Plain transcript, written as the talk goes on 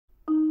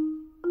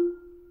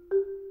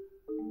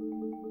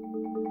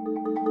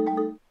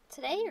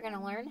Today you're going to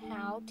learn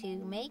how to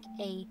make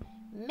a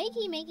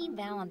Makey Makey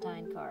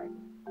Valentine card.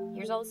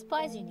 Here's all the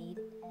supplies you need.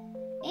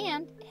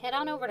 And head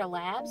on over to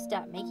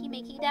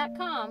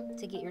labz.makeymakey.com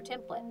to get your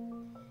template.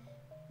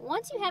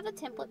 Once you have the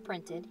template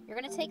printed, you're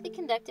going to take the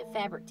conductive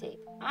fabric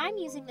tape. I'm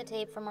using the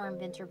tape from our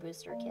Inventor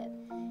Booster Kit.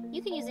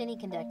 You can use any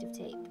conductive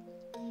tape.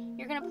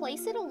 You're going to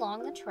place it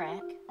along the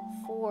track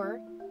for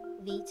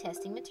the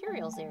testing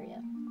materials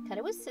area. Cut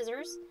it with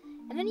scissors,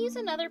 and then use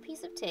another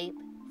piece of tape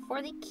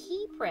for the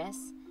key press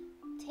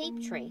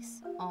tape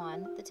trace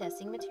on the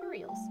testing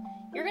materials.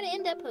 You're going to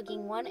end up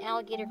hooking one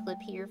alligator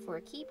clip here for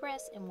a key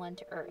press and one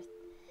to earth.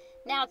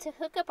 Now to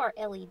hook up our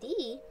LED,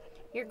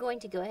 you're going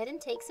to go ahead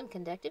and take some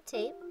conductive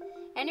tape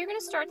and you're going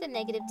to start the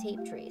negative tape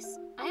trace.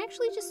 I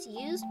actually just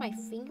used my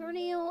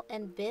fingernail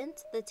and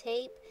bent the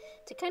tape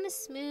to kind of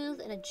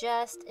smooth and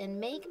adjust and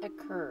make a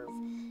curve.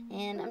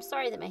 And I'm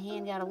sorry that my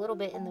hand got a little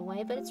bit in the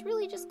way, but it's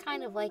really just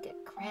kind of like a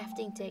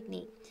crafting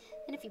technique.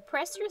 And if you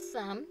press your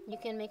thumb, you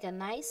can make a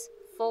nice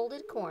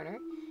folded corner,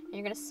 and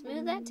you're going to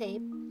smooth that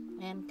tape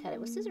and cut it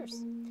with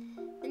scissors.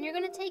 Then you're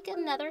going to take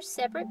another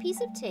separate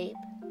piece of tape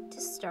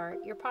to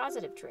start your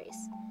positive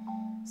trace.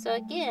 So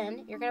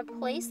again, you're going to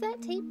place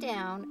that tape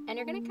down and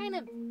you're going to kind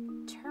of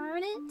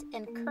turn it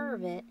and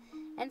curve it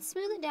and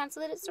smooth it down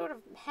so that it sort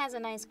of has a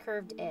nice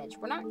curved edge.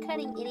 We're not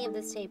cutting any of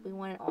this tape, we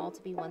want it all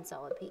to be one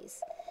solid piece.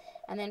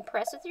 And then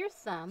press with your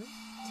thumb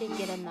to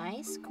get a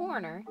nice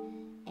corner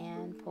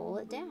and pull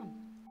it down.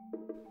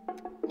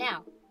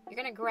 Now,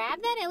 you're going to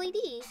grab that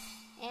LED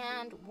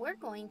and we're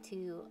going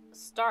to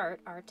start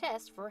our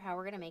test for how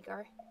we're going to make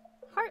our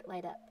heart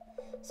light up.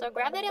 So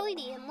grab that LED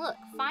and look,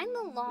 find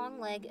the long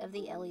leg of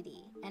the LED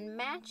and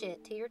match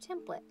it to your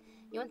template.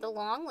 You want the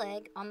long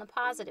leg on the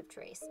positive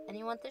trace and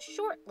you want the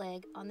short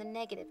leg on the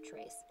negative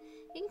trace.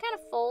 You can kind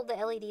of fold the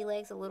LED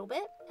legs a little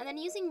bit, and then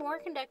using more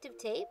conductive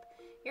tape,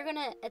 you're going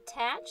to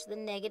attach the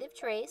negative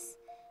trace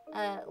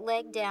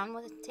leg down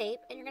with tape,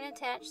 and you're going to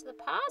attach the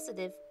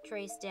positive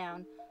trace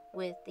down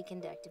with the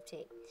conductive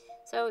tape.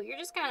 So you're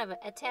just kind of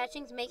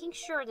attaching, making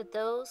sure that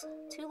those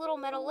two little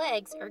metal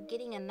legs are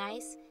getting a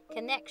nice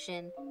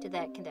connection to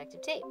that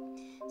conductive tape.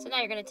 So now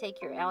you're going to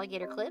take your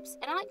alligator clips,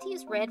 and I like to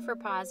use red for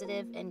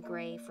positive and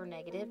gray for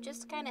negative,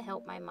 just to kind of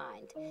help my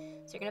mind.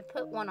 So you're going to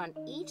put one on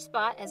each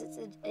spot as it's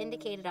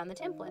indicated on the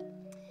template.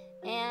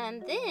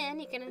 And then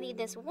you're going to need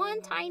this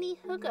one tiny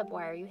hookup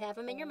wire. You have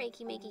them in your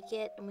Makey Makey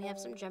kit, and we have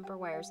some jumper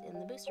wires in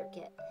the booster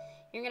kit.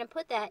 You're going to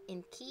put that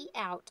in key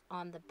out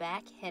on the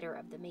back header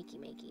of the Makey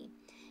Makey.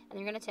 And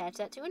you're going to attach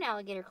that to an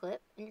alligator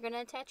clip, and you're going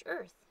to attach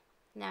earth.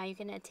 Now you're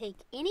going to take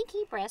any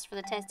key press for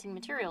the testing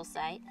materials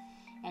site,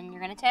 and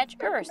you're going to attach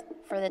earth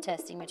for the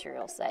testing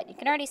materials site. You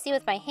can already see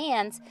with my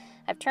hands,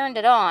 I've turned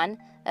it on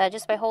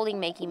just by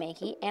holding Makey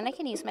Makey, and I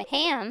can use my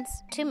hands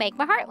to make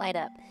my heart light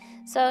up.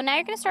 So now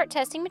you're going to start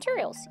testing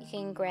materials. You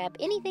can grab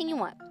anything you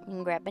want. You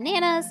can grab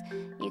bananas,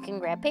 you can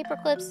grab paper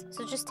clips,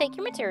 so just take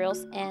your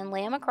materials and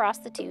lay them across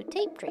the two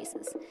tape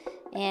traces.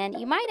 And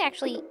you might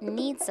actually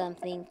need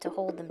something to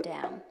hold them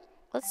down.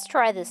 Let's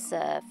try this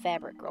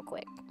fabric real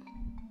quick.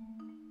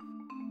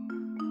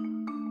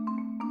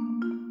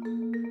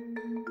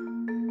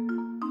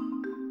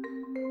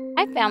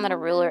 I found that a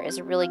ruler is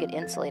a really good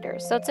insulator,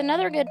 so it's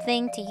another good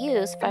thing to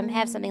use if I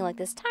have something like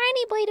this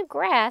tiny blade of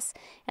grass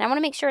and I want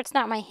to make sure it's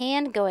not my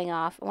hand going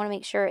off. I want to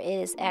make sure it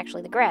is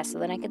actually the grass, so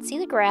then I can see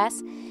the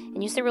grass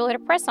and use the ruler to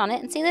press on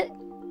it and see that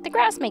the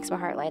grass makes my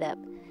heart light up.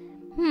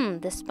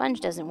 This sponge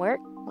doesn't work.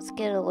 Let's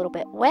get it a little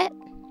bit wet.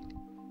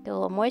 Get a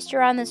little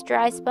moisture on this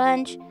dry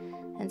sponge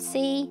and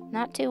see,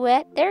 not too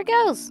wet. There it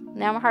goes.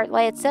 Now my heart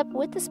lights up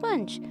with the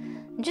sponge.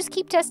 And just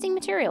keep testing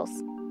materials.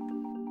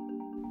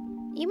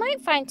 You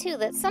might find too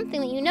that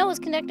something that you know is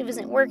conductive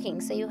isn't working,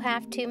 so you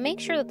have to make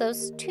sure that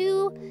those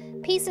two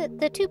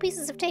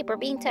pieces of tape are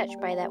being touched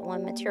by that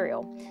one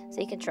material. So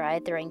you can try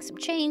throwing some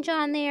change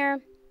on there,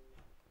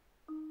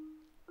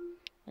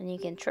 and you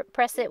can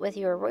press it with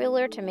your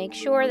ruler to make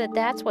sure that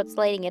that's what's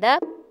lighting it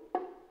up,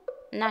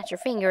 not your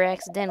finger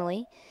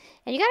accidentally.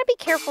 And you got to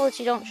be careful that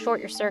you don't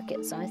short your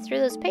circuit. So I threw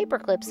those paper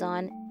clips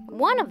on.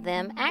 One of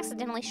them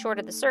accidentally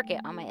shorted the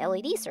circuit on my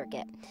LED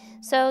circuit.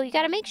 So you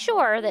got to make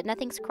sure that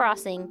nothing's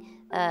crossing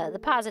the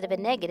positive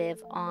and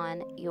negative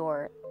on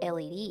your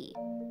LED.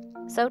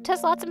 So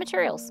test lots of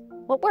materials.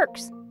 What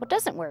works? What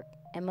doesn't work?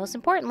 And most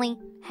importantly,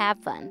 have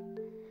fun.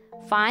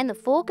 Find the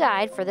full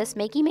guide for this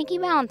Makey Makey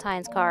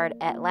Valentine's card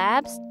at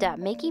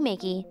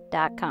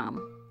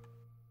labz.makeymakey.com.